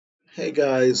Hey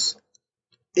guys,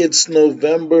 it's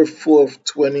November 4th,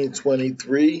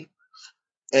 2023,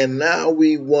 and now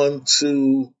we want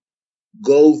to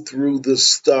go through the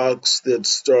stocks that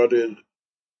started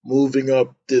moving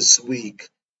up this week.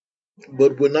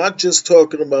 But we're not just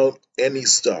talking about any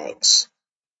stocks.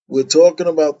 We're talking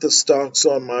about the stocks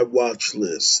on my watch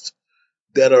list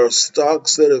that are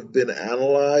stocks that have been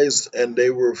analyzed and they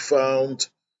were found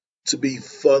to be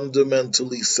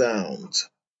fundamentally sound.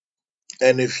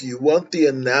 And if you want the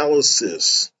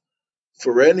analysis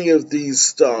for any of these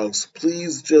stocks,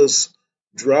 please just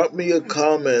drop me a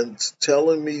comment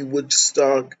telling me which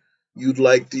stock you'd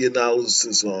like the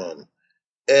analysis on,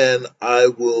 and I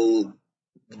will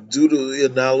do the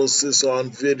analysis on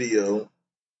video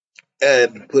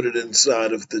and put it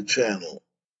inside of the channel.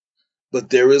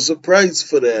 But there is a price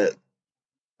for that.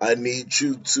 I need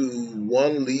you to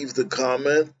one, leave the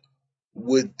comment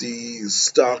with the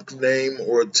stock name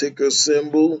or ticker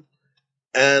symbol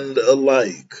and a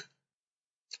like.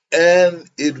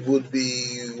 And it would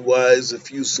be wise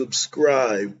if you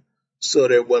subscribe so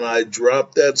that when I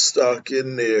drop that stock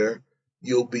in there,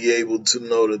 you'll be able to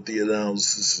know that the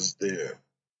analysis is there.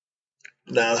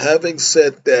 Now, having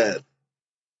said that,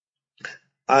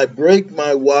 I break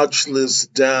my watch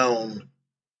list down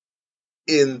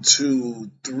into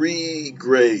three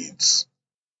grades.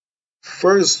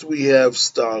 First, we have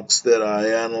stocks that I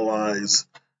analyze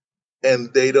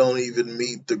and they don't even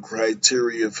meet the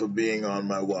criteria for being on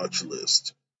my watch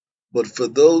list. But for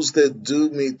those that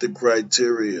do meet the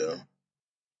criteria,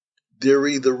 they're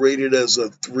either rated as a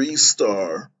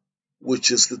 3-star,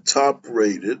 which is the top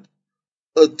rated,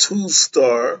 a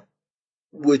 2-star,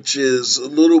 which is a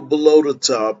little below the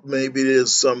top. Maybe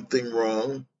there's something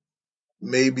wrong.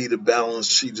 Maybe the balance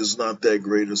sheet is not that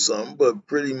great or something, but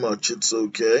pretty much it's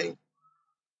okay.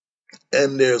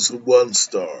 And there's a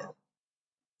 1-star.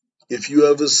 If you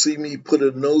ever see me put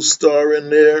a no star in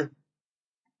there,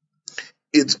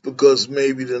 it's because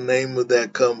maybe the name of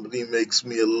that company makes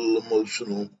me a little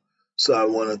emotional, so I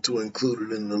wanted to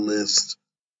include it in the list.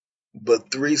 But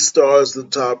 3 stars the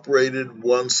top rated,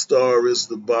 1 star is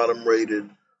the bottom rated,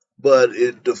 but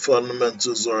the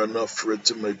fundamentals are enough for it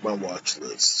to make my watch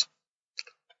list.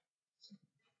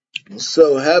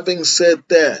 So having said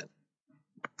that,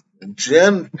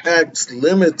 Genpact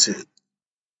Limited,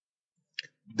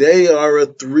 they are a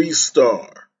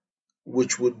 3-star,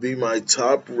 which would be my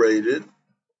top rated.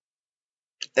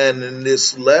 And in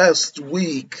this last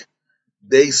week,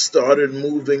 they started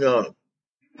moving up.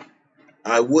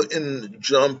 I wouldn't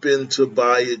jump in to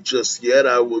buy it just yet.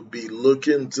 I would be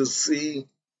looking to see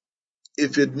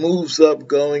if it moves up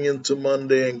going into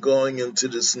Monday and going into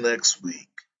this next week.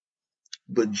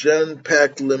 But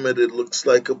Genpact Limited looks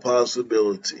like a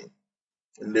possibility,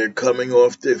 and they're coming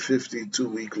off their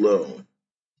 52-week low.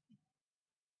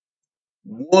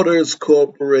 Waters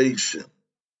Corporation.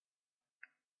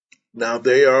 Now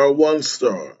they are a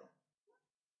 1-star,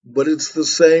 but it's the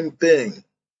same thing.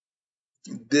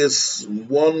 This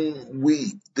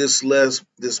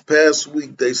past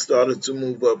week, they started to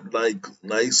move up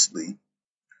nicely.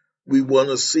 We want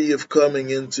to see if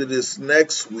coming into this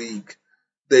next week,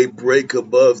 they break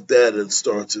above that and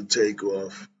start to take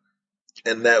off.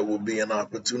 And that will be an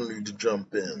opportunity to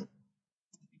jump in.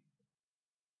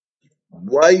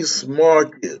 Weiss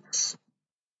Markets.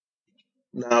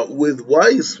 Now, with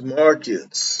Weiss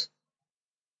Markets,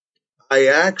 I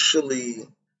actually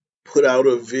put out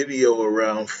a video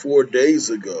around 4 days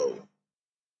ago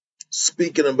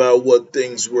speaking about what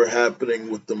things were happening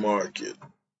with the market.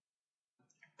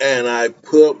 And I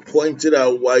pointed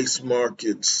out Weiss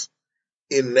Markets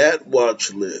in that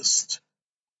watch list.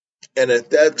 And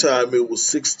at that time, it was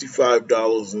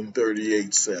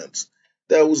 $65.38.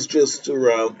 That was just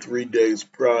around 3 days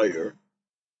prior.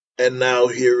 And now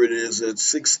here it is at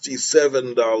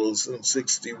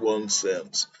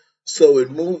 $67.61. So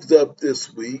it moved up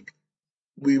this week.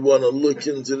 We want to look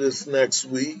into this next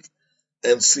week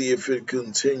and see if it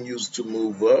continues to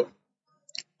move up.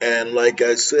 And like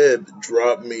I said,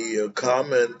 drop me a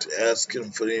comment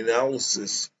asking for the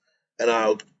analysis, and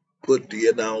I'll put the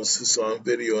analysis on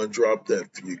video and drop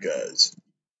that for you guys.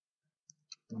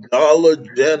 Dollar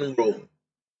General.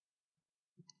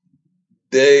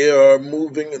 They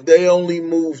only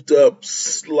moved up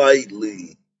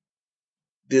slightly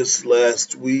this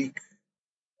last week,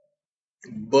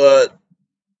 but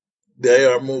they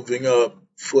are moving up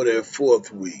for their 4th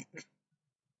week.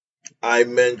 I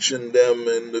mentioned them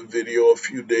in the video a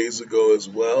few days ago as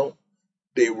well.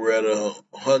 They were at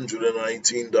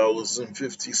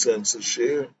 $119.50 a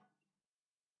share.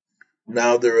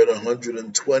 Now they're at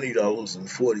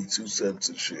 $120.42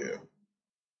 a share.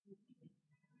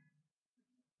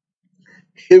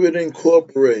 Hibbett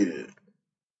Incorporated,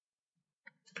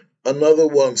 another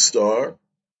 1 star.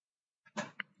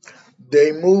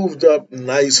 They moved up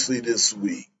nicely this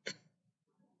week.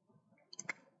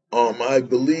 I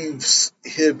believe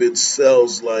Hibbett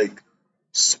sells like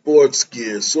sports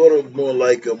gear, sort of more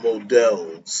like a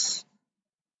Modell's.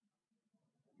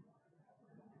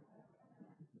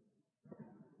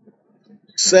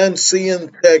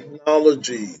 Sensient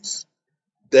Technologies,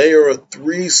 they are a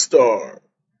 3 star.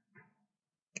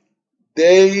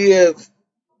 They have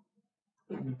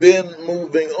been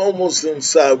moving almost in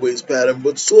sideways pattern,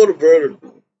 but sort of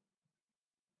vertical.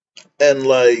 And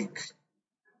like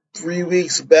 3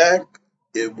 weeks back,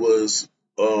 it was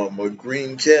a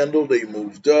green candle. They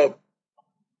moved up.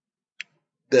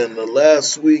 Then the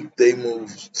last week they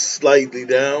moved slightly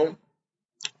down,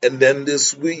 and then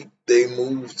this week they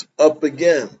moved up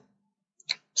again.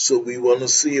 So we want to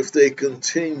see if they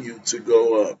continue to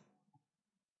go up.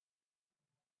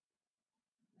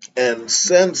 And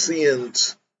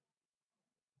Sensient,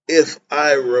 if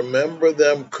I remember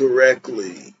them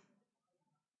correctly,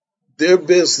 their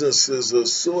business is a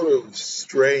sort of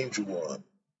strange one.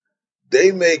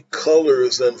 They make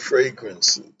colors and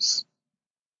fragrances.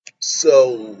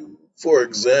 So, for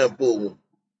example,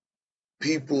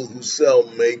 people who sell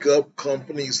makeup,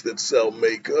 companies that sell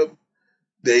makeup,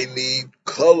 they need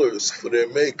colors for their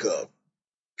makeup.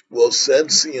 Well,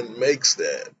 Sensient makes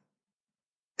that.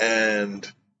 And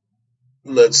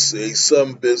let's say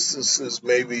some businesses,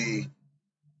 maybe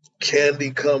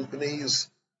candy companies,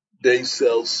 they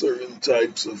sell certain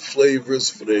types of flavors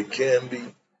for their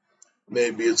candy.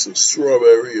 Maybe it's a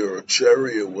strawberry or a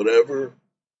cherry or whatever.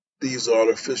 These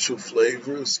artificial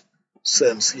flavors,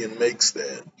 Sensient makes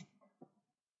that.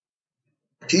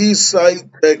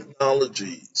 Keysight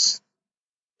Technologies,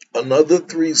 another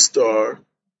 3 star,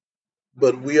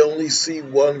 but we only see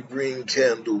one green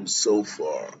candle so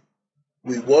far.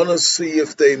 We want to see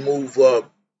if they move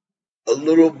up a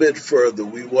little bit further.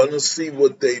 We want to see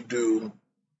what they do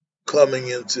coming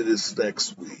into this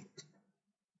next week.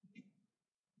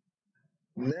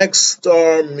 Next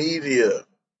Star Media.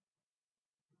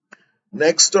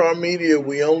 Next Star Media,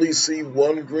 we only see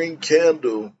one green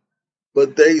candle,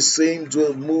 but they seem to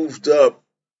have moved up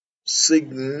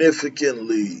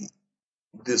significantly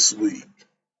this week.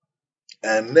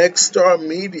 And Next Star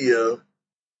Media,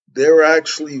 they're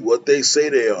actually what they say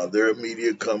they are. They're a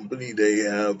media company. They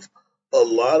have a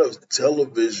lot of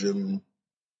television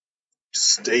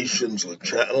stations or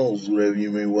channels, whatever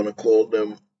you may want to call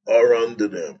them, are under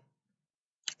them.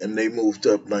 And they moved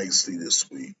up nicely this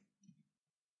week.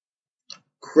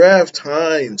 Kraft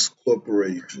Heinz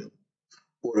Corporation,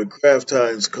 or the Kraft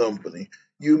Heinz Company.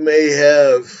 You may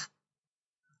have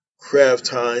Kraft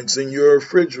Heinz in your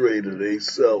refrigerator. They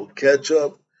sell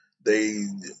ketchup.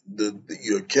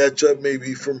 Your ketchup may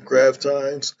be from Kraft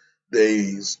Heinz.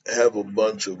 They have a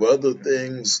bunch of other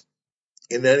things.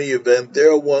 In any event,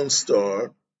 they're 1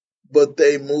 star, but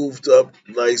they moved up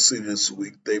nicely this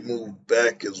week. They moved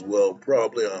back as well,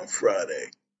 probably on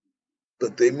Friday,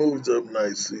 but they moved up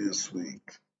nicely this week.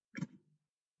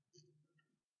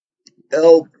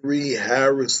 L3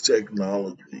 Harris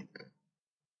Technology,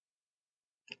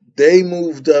 they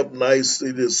moved up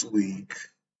nicely this week,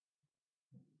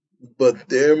 but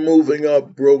their moving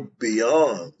up broke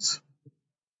beyond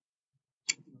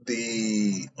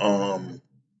the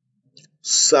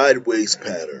sideways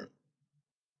pattern.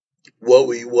 What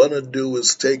we want to do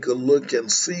is take a look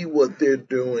and see what they're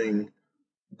doing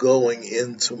going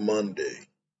into Monday.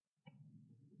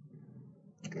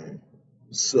 Okay.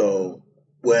 So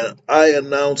when I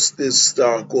announced this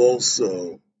stock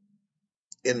also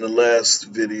in the last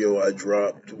video I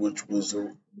dropped, which was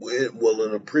in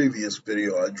a previous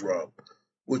video I dropped,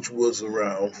 which was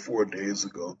around 4 days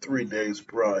ago, 3 days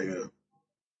prior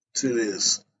to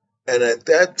this. And at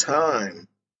that time,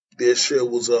 their share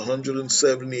was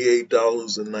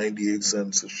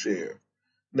 $178.98 a share.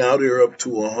 Now they're up to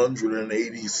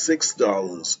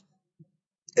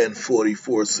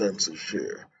 $186.44 a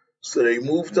share. So they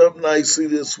moved up nicely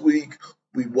this week.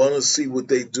 We want to see what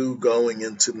they do going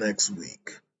into next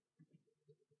week.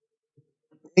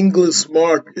 English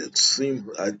Markets,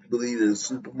 I believe they're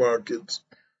supermarkets,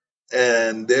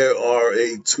 and there are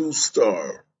a 2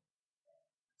 star.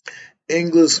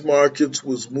 English Markets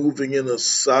was moving in a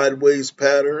sideways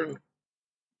pattern,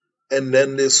 and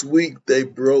then this week they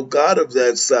broke out of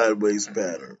that sideways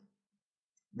pattern.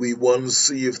 We want to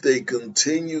see if they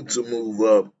continue to move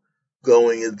up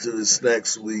going into this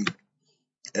next week,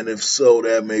 and if so,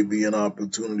 that may be an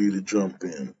opportunity to jump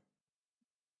in.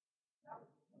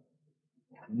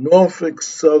 Norfolk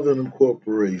Southern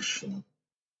Corporation,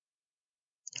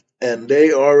 and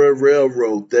they are a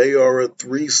railroad. They are a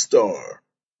 3-star.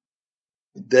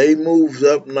 They moved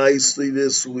up nicely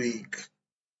this week,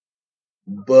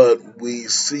 but we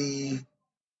see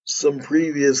some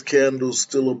previous candles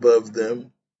still above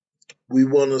them. We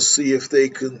want to see if they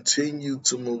continue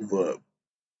to move up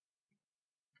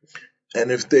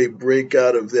and if they break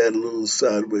out of that little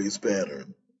sideways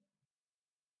pattern.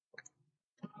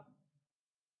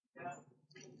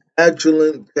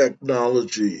 Agilent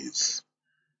Technologies.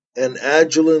 And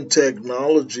Agilent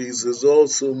Technologies is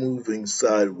also moving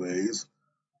sideways,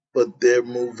 but their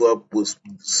move up was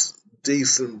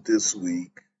decent this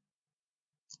week.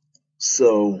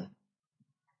 So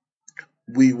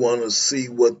we want to see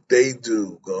what they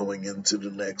do going into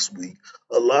the next week.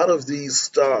 A lot of these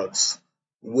stocks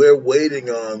we're waiting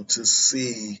on to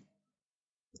see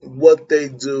what they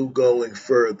do going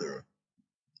further.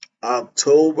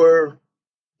 October,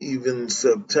 even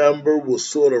September was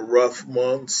sort of rough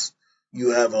months.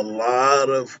 You have a lot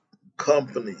of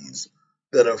companies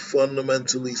that are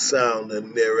fundamentally sound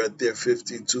and they're at their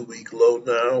 52-week low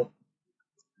now.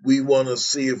 We want to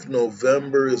see if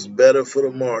November is better for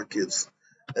the markets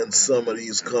and some of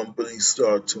these companies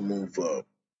start to move up.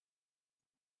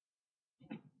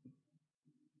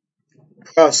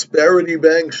 Prosperity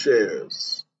Bank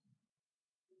shares.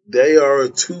 They are a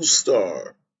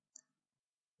 2-star.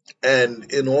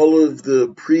 And in all of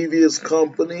the previous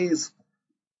companies,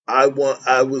 I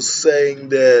was saying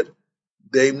that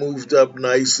they moved up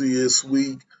nicely this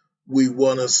week. We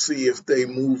want to see if they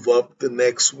move up the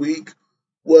next week.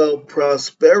 Well,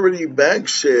 Prosperity Bank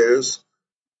shares,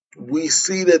 we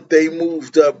see that they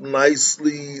moved up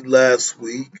nicely last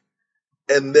week.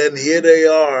 And then here they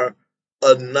are,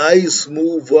 a nice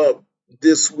move up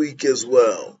this week as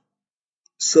well.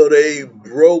 So they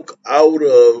broke out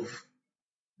of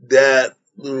that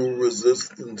little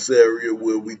resistance area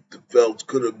where we felt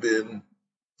could have been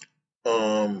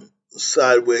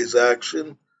sideways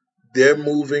action. They're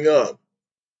moving up.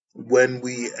 When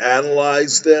we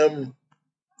analyzed them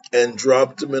and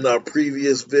dropped them in our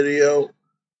previous video,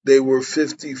 they were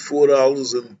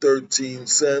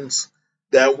 $54.13.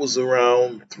 That was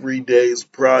around 3 days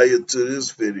prior to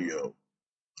this video.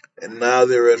 And now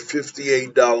they're at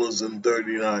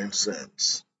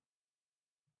 $58.39.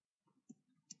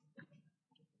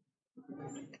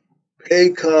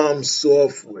 Paycom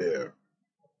Software.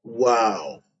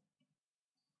 Wow.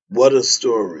 What a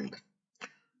story.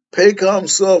 Paycom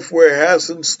Software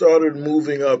hasn't started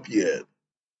moving up yet.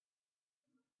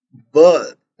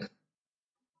 But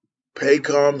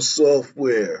Paycom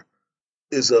Software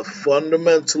is a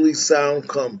fundamentally sound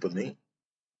company.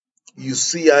 You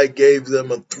see, I gave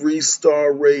them a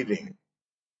 3-star rating.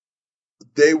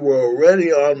 They were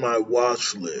already on my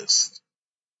watch list.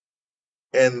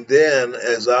 And then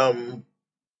as I'm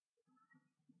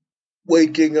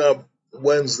waking up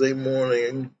Wednesday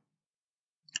morning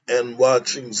and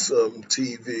watching some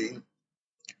TV,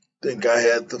 think I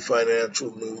had the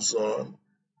financial news on,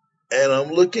 and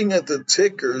I'm looking at the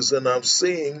tickers and I'm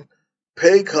seeing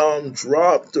Paycom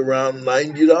dropped around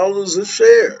 $90 a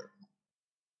share.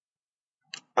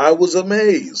 I was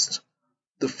amazed.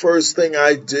 The first thing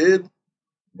I did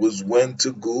was went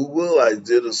to Google. I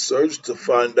did a search to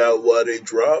find out why they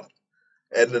dropped.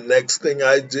 And the next thing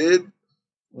I did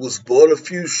was bought a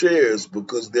few shares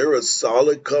because they're a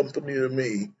solid company to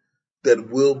me that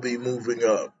will be moving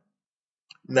up.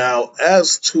 Now,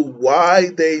 as to why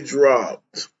they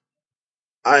dropped,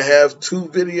 I have 2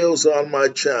 videos on my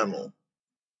channel.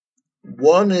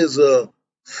 One is a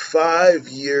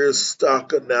 5-year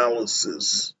stock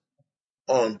analysis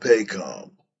on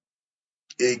Paycom.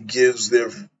 It gives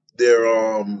their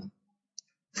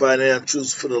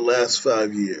financials for the last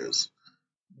 5 years.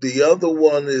 The other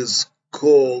one is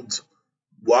called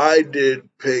Why Did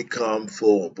Paycom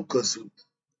Fall? Because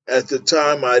at the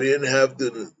time I didn't have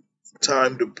the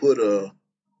time to put a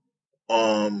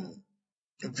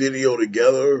video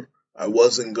together. I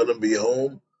wasn't going to be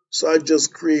home. So I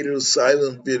just created a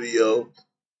silent video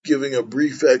giving a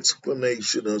brief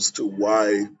explanation as to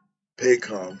why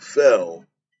Paycom fell.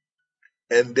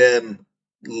 And then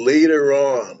later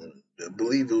on, I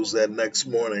believe it was that next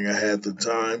morning I had the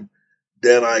time,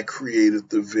 then I created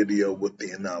the video with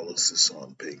the analysis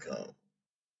on Paycom.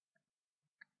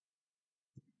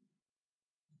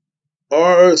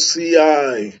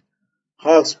 RCI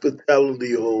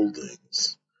Hospitality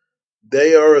Holdings.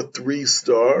 They are a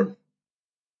 3-star.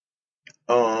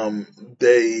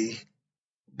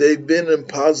 They've been in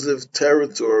positive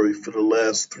territory for the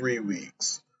last 3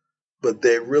 weeks, but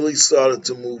they really started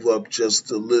to move up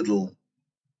just a little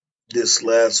this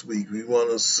last week. We want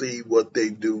to see what they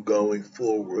do going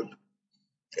forward.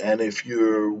 And if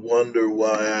you wonder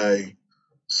why I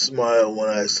smile when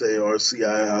I say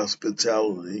RCI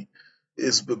Hospitality,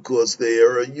 it's because they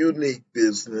are a unique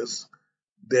business.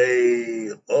 They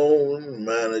own,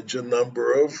 manage a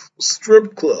number of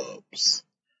strip clubs.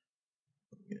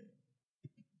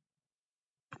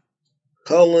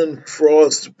 Cullen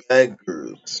Frost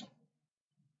Bankers.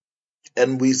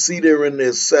 And we see they're in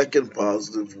their second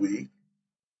positive week.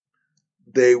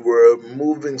 They were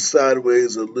moving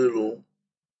sideways a little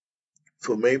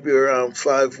for maybe around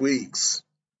 5 weeks.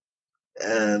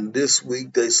 And this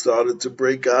week they started to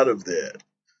break out of that.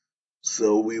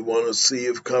 So we want to see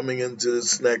if coming into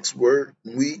this next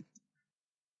week,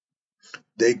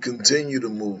 they continue to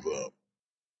move up.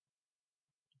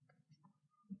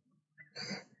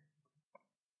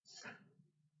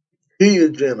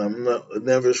 Heliogen, I'm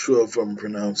never sure if I'm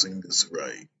pronouncing this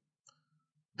right.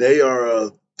 They are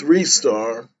a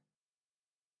 3-star,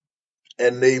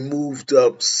 and they moved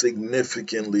up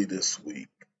significantly this week.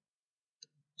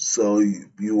 So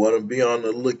you want to be on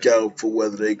the lookout for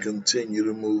whether they continue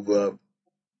to move up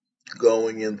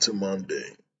going into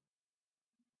Monday.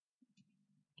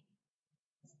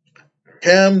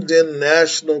 Camden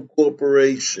National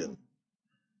Corporation.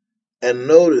 And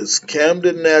notice,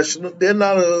 Camden National, they're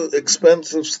not an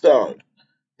expensive stock.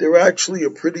 They're actually a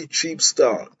pretty cheap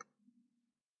stock.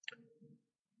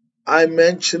 I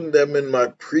mentioned them in my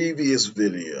previous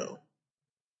video,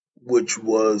 which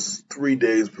was 3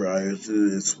 days prior to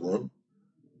this one.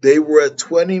 They were at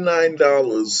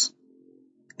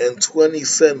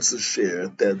 $29.20 a share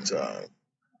at that time.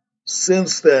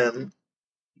 Since then,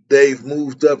 they've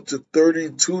moved up to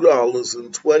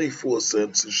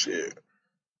 $32.24 a share.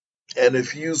 And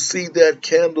if you see that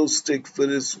candlestick for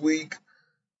this week,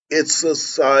 it's a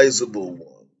sizable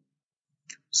one.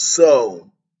 So,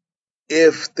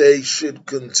 if they should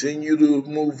continue to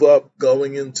move up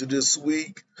going into this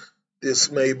week, this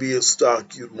may be a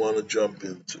stock you'd want to jump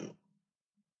into.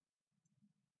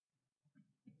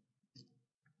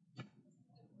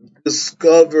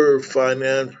 Discover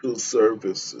Financial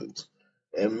Services.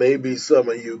 And maybe some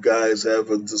of you guys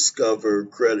have a Discover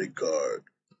credit card.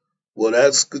 Well,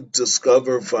 that's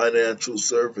Discover Financial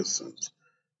Services.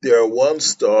 They're a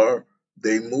 1-star.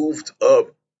 They moved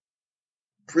up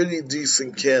pretty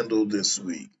decent candle this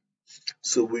week.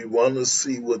 So we want to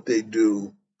see what they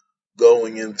do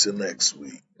going into next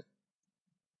week.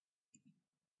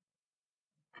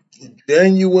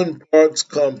 Genuine Parts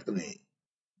Company,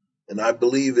 and I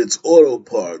believe it's auto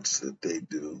parts that they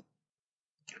do.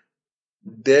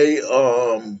 They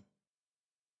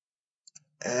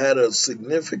had a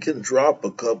significant drop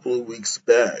a couple of weeks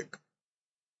back,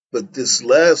 but this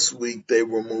last week they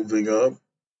were moving up,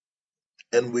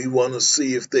 and we want to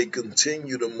see if they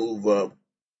continue to move up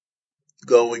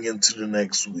going into the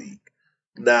next week.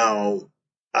 Now,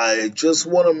 I just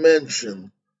want to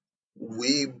mention,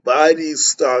 we buy these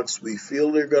stocks, we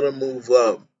feel they're going to move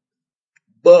up,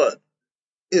 but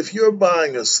if you're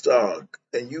buying a stock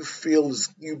and you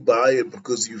buy it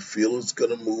because you feel it's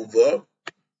going to move up,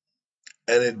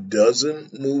 and it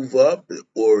doesn't move up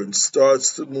or it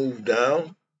starts to move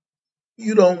down,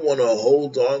 you don't want to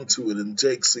hold on to it and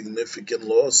take significant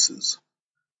losses.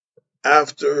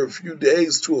 After a few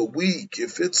days to a week,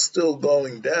 if it's still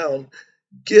going down,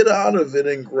 get out of it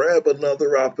and grab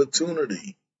another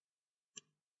opportunity.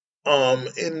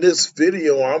 In this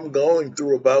video, I'm going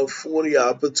through about 40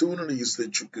 opportunities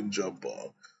that you can jump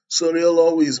on. So there'll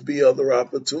always be other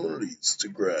opportunities to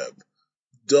grab.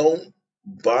 Don't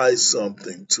buy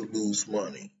something to lose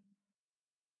money.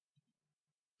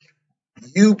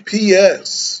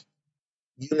 UPS,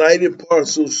 United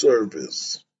Parcel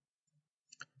Service.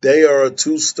 They are a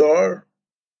 2-star.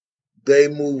 They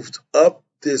moved up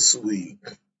this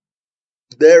week.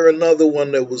 They're another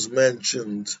one that was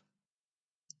mentioned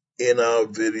in our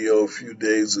video a few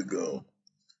days ago.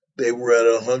 They were at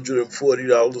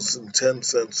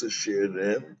 $140.10 a share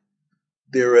then.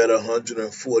 They're at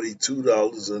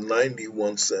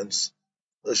 $142.91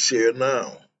 a share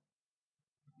now.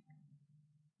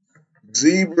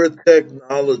 Zebra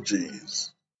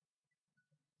Technologies.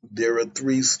 They're a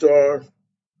 3-star.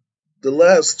 The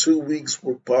last 2 weeks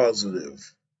were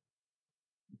positive,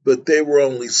 but they were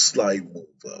only slight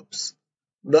move-ups.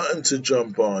 Nothing to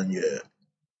jump on yet.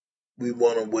 We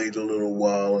want to wait a little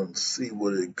while and see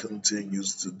what it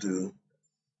continues to do.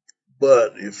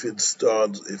 But if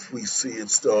we see it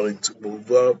starting to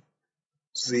move up,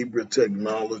 Zebra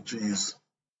Technologies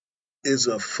is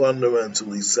a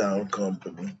fundamentally sound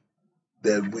company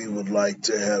that we would like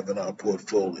to have in our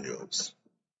portfolios.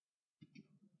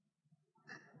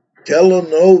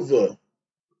 Kellanova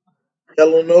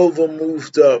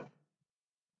moved up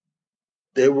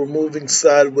They were moving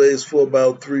sideways for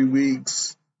about 3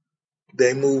 weeks.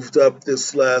 They moved up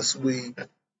this last week.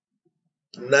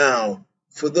 Now,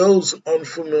 for those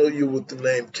unfamiliar with the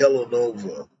name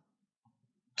Kellanova,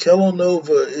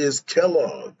 Kellanova is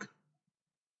Kellogg.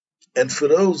 And for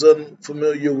those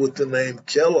unfamiliar with the name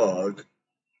Kellogg,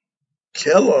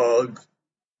 Kellogg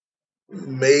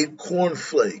made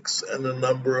cornflakes and a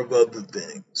number of other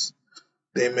things.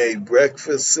 They made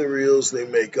breakfast cereals, they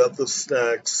make other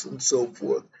snacks and so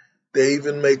forth. They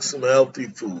even make some healthy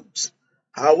foods.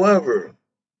 However,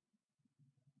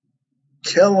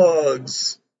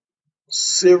 Kellogg's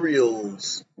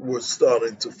cereals were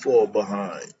starting to fall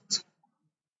behind.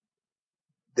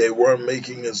 They weren't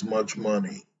making as much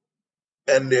money,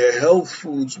 and their health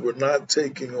foods were not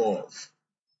taking off.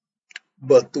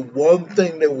 But the one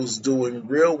thing that was doing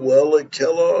real well at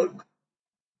Kellogg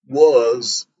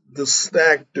was the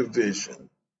snack division.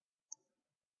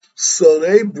 So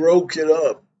they broke it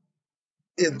up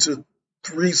into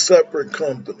three separate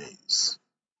companies.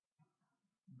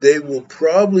 They will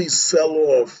probably sell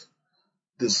off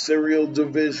the cereal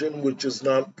division, which is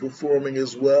not performing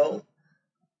as well,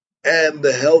 and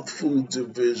the health food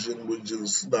division, which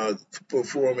is not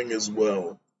performing as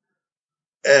well.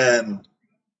 And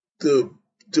the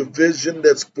division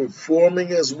that's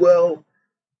performing as well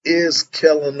is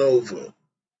Kellanova.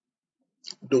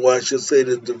 Though I should say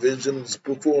the division that's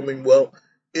performing well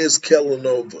is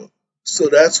Kellanova. So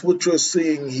that's what you're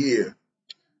seeing here.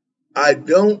 I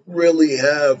don't really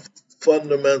have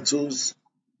fundamentals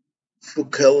for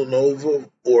Kellanova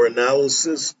or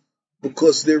analysis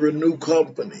because they're a new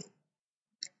company.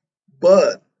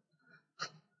 But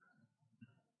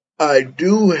I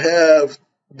do have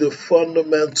the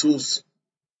fundamentals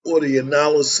or the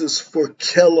analysis for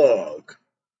Kellogg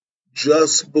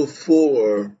just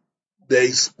before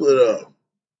they split up.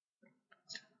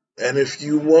 And if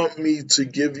you want me to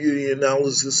give you the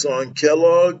analysis on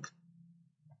Kellogg,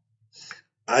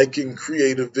 I can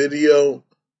create a video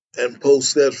and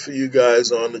post that for you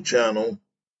guys on the channel.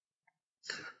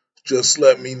 Just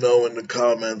let me know in the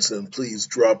comments and please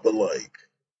drop a like.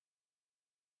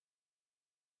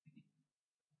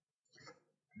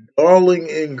 Darling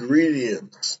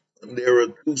Ingredients, they're a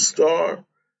 2-star,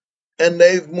 and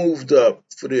they've moved up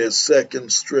for their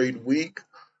second straight week.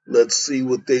 Let's see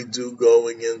what they do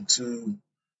going into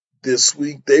this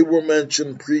week. They were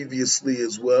mentioned previously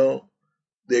as well.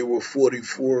 They were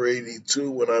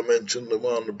 44.82 when I mentioned them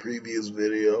on the previous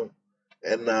video,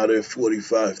 and now they're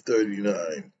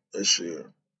 45.39 a share.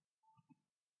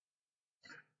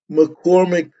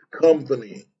 McCormick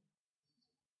Company.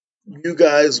 You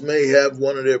guys may have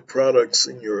one of their products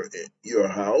in your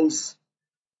house.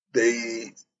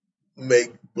 They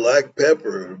make black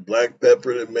pepper. Black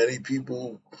pepper that many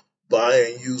people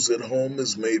buy and use at home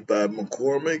is made by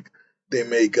McCormick. They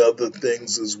make other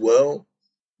things as well.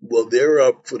 Well, they're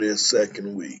up for their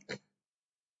second week.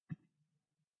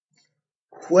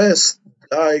 Quest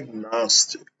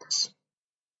Diagnostics.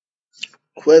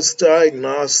 Quest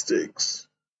Diagnostics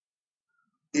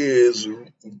is,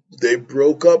 they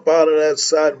broke up out of that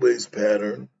sideways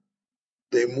pattern.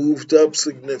 They moved up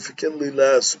significantly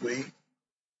last week,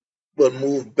 but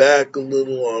moved back a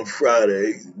little on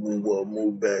Friday. Well,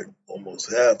 moved back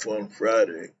almost half on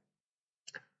Friday.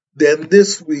 Then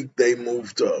this week they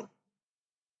moved up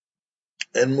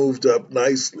and moved up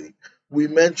nicely. We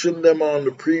mentioned them on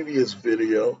the previous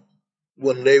video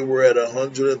when they were at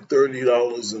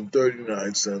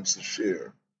 $130.39 a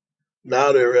share.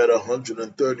 Now they're at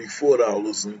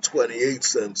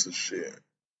 $134.28 a share.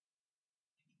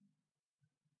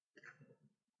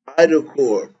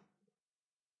 Idacorp.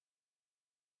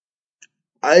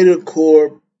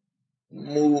 Idacorp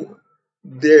moved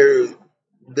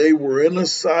they were in a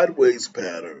sideways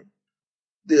pattern.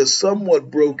 They're somewhat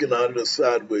broken out of the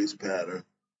sideways pattern,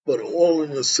 but all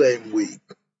in the same week.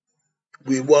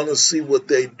 We want to see what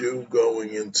they do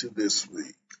going into this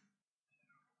week.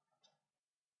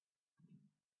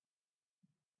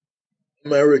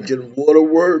 American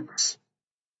Waterworks,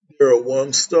 they're a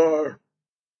 1-star,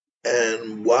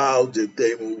 and wow, did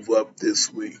they move up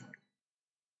this week.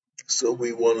 So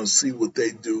we want to see what they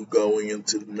do going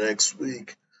into the next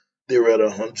week. They're at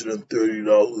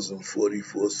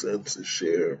 $130.44 a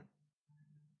share.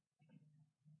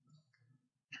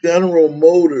 General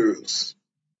Motors,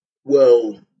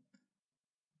 well,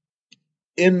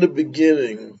 in the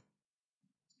beginning,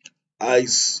 I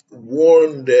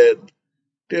warned that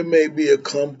there may be a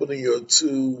company or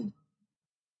two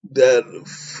that,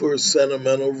 for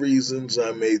sentimental reasons,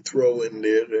 I may throw in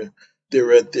there.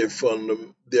 They're at their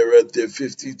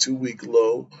 52-week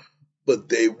low. but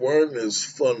they weren't as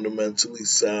fundamentally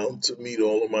sound to meet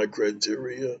all of my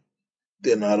criteria.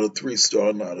 They're not a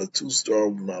 3-star, not a 2-star,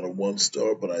 not a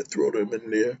 1-star, but I throw them in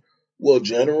there. Well,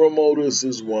 General Motors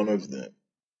is one of them.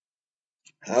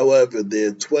 However,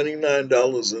 they're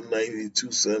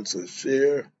 $29.92 a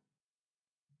share,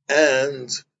 and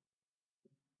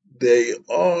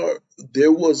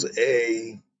there was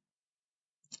a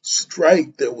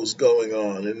strike that was going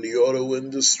on in the auto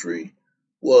industry.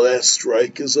 Well, that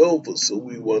strike is over, so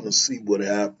we want to see what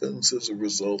happens as a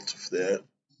result of that.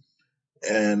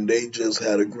 And they just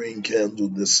had a green candle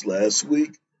this last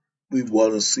week. We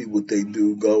want to see what they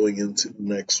do going into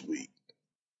next week.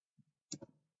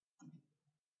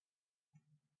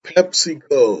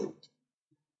 PepsiCo,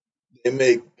 they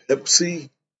make Pepsi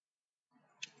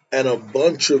and a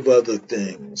bunch of other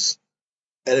things.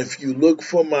 And if you look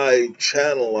for my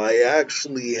channel, I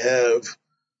actually have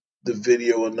the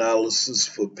video analysis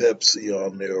for Pepsi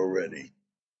on there already.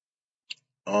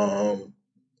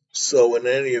 So in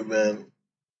any event,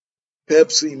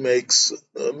 Pepsi makes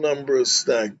a number of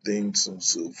snack things and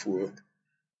so forth.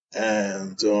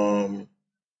 And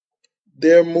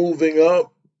they're moving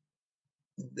up.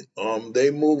 They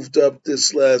moved up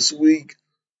this last week.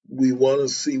 We want to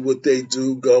see what they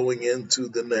do going into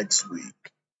the next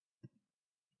week.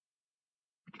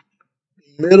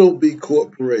 Middleby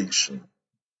Corporation.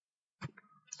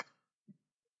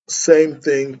 Same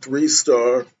thing,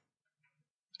 3-star.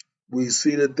 We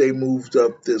see that they moved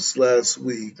up this last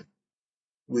week.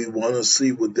 We want to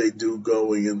see what they do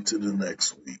going into the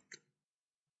next week.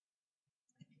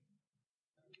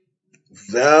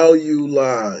 Value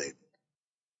Line.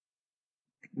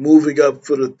 Moving up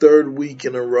for the third week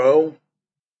in a row.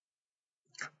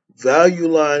 Value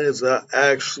Line is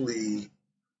actually,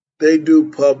 they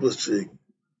do publishing.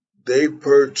 They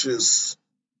purchase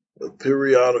a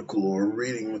periodical or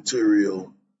reading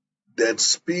material that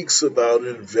speaks about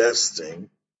investing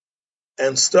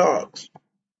and stocks.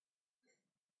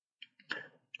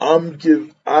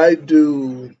 I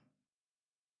do,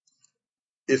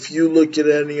 if you look at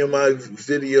any of my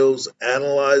videos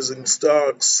analyzing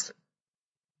stocks,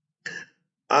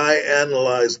 I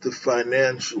analyze the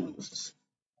financials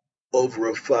over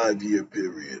a 5-year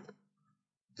period.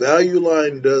 Value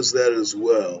Line does that as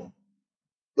well,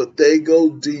 but they go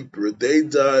deeper. They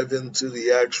dive into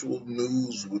the actual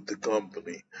news with the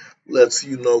company, lets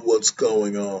you know what's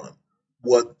going on,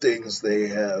 what things they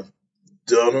have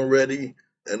done already,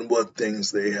 and what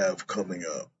things they have coming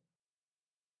up.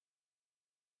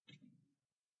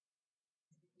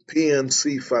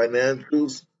 PNC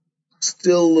Financials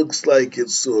still looks like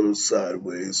it's sort of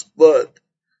sideways, but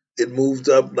it moved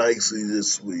up nicely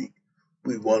this week.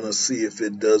 We want to see if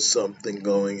it does something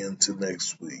going into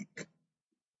next week.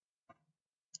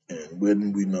 And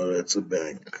when we know that's a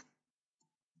bank.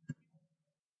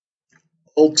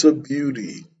 Ulta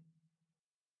Beauty,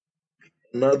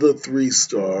 another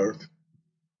 3-star.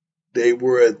 They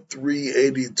were at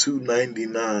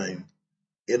 $382.99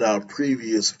 in our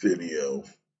previous video,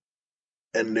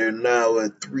 and they're now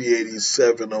at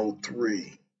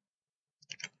 $387.03.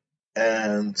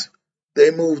 And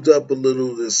they moved up a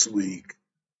little this week.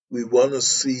 We want to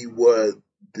see what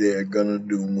they're going to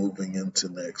do moving into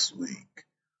next week.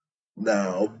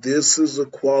 Now, this is a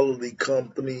quality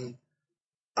company.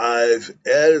 I've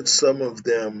added some of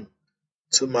them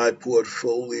to my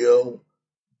portfolio.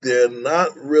 They're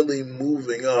not really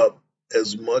moving up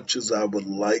as much as I would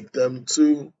like them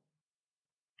to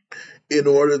in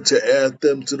order to add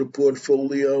them to the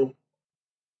portfolio.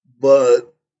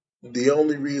 But the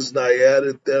only reason I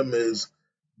added them is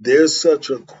they're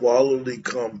such a quality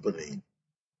company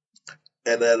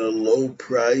and at a low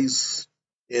price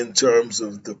in terms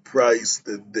of the price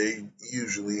that they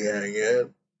usually hang at,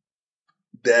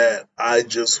 that I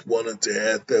just wanted to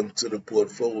add them to the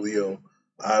portfolio.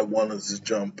 I wanted to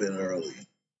jump in early.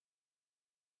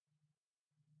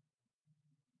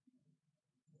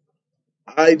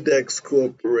 IDEX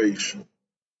Corporation.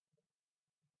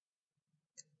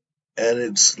 And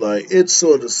it's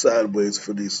sort of sideways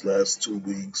for these last 2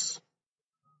 weeks.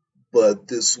 But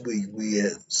this week we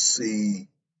see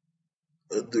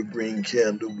the green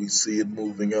candle, we see it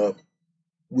moving up.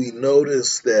 We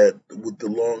notice that with the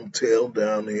long tail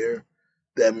down here,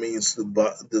 that means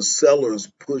the sellers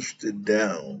pushed it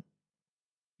down,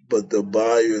 but the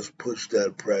buyers pushed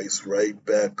that price right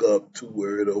back up to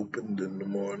where it opened in the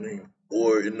morning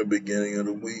or in the beginning of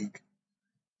the week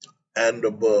and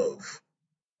above.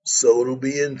 So it'll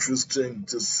be interesting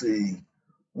to see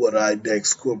what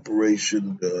IDEX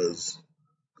Corporation does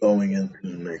going into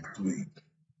the next week.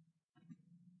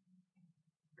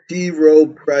 T. Rowe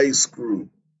Price Group.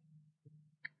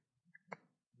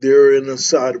 They're in a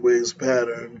sideways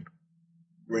pattern,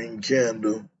 green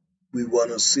candle. We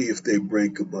want to see if they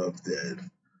break above that.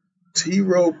 T.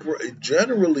 Rowe,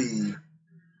 generally,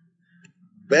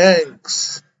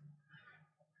 banks,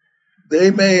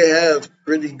 they may have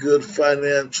pretty good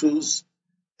financials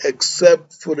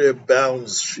except for their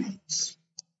balance sheets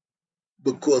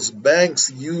because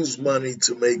banks use money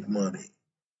to make money.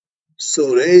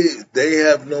 So they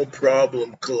have no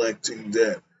problem collecting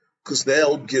debt because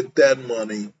they'll get that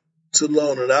money to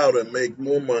loan it out and make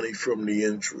more money from the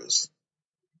interest.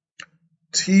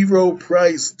 T. Rowe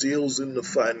Price deals in the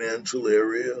financial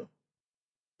area,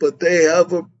 but they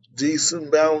have a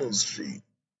decent balance sheet.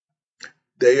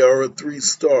 They are a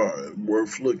 3-star,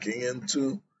 worth looking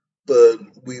into, but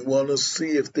we want to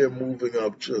see if they're moving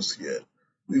up just yet.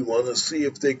 We want to see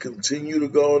if they continue to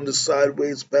go on the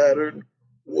sideways pattern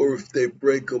or if they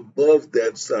break above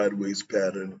that sideways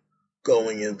pattern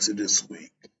going into this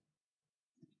week.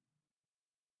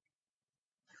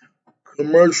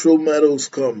 Commercial Metals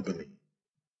Company.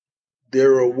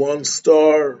 They're a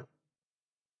 1-star.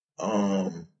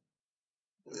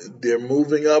 They're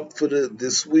moving up for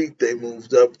this week. They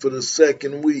moved up for the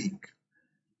second week.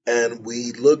 And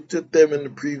we looked at them in the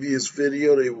previous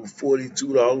video. They were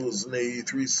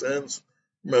 $42.83.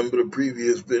 Remember, the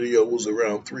previous video was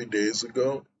around 3 days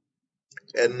ago.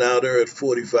 And now they're at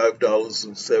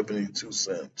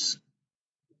 $45.72.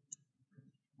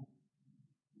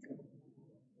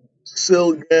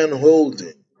 Silgan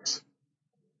Holdings.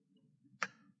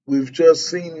 We've just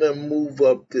seen them move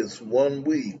up this 1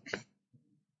 week.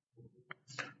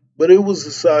 But it was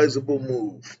a sizable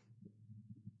move.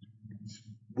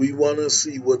 We want to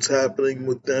see what's happening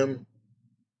with them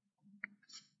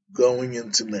going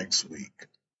into next week.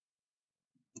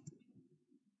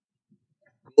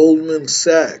 Goldman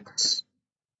Sachs,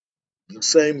 the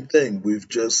same thing. We've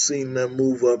just seen them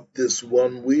move up this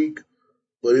 1 week,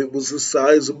 but it was a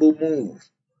sizable move.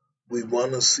 We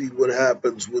want to see what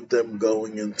happens with them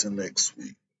going into next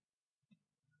week.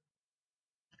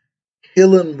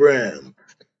 Hillenbrand.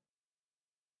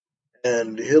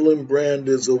 And Hillenbrand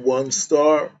is a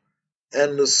 1-star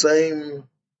and the same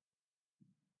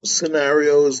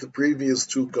scenario as the previous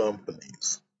 2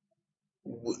 companies.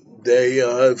 They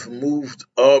have moved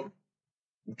up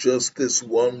just this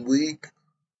 1 week,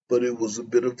 but it was a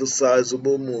bit of a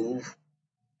sizable move.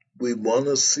 We want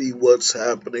to see what's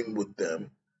happening with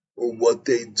them or what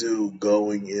they do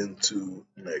going into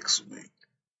next week.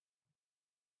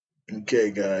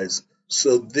 Okay, guys.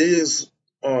 So this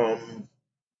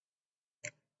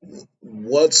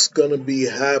what's going to be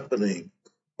happening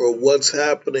or what's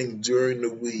happening during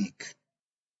the week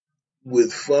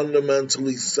with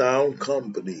fundamentally sound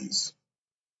companies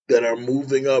that are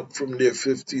moving up from their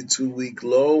 52-week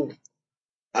low.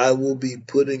 I will be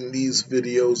putting these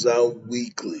videos out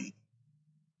weekly.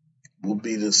 Will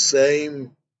be the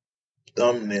same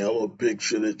thumbnail or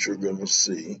picture that you're going to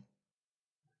see.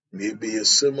 Maybe a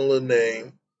similar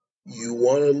name. You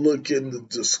want to look in the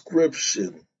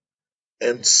description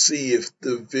and see if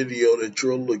the video that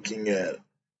you're looking at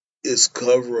is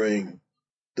covering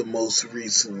the most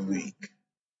recent week.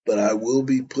 But I will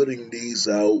be putting these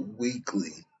out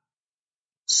weekly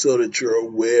so that you're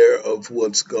aware of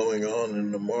what's going on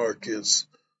in the markets,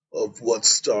 of what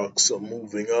stocks are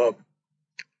moving up,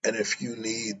 and if you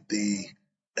need the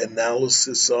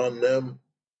analysis on them,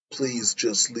 please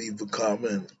just leave a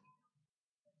comment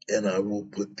and I will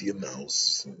put the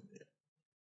analysis in.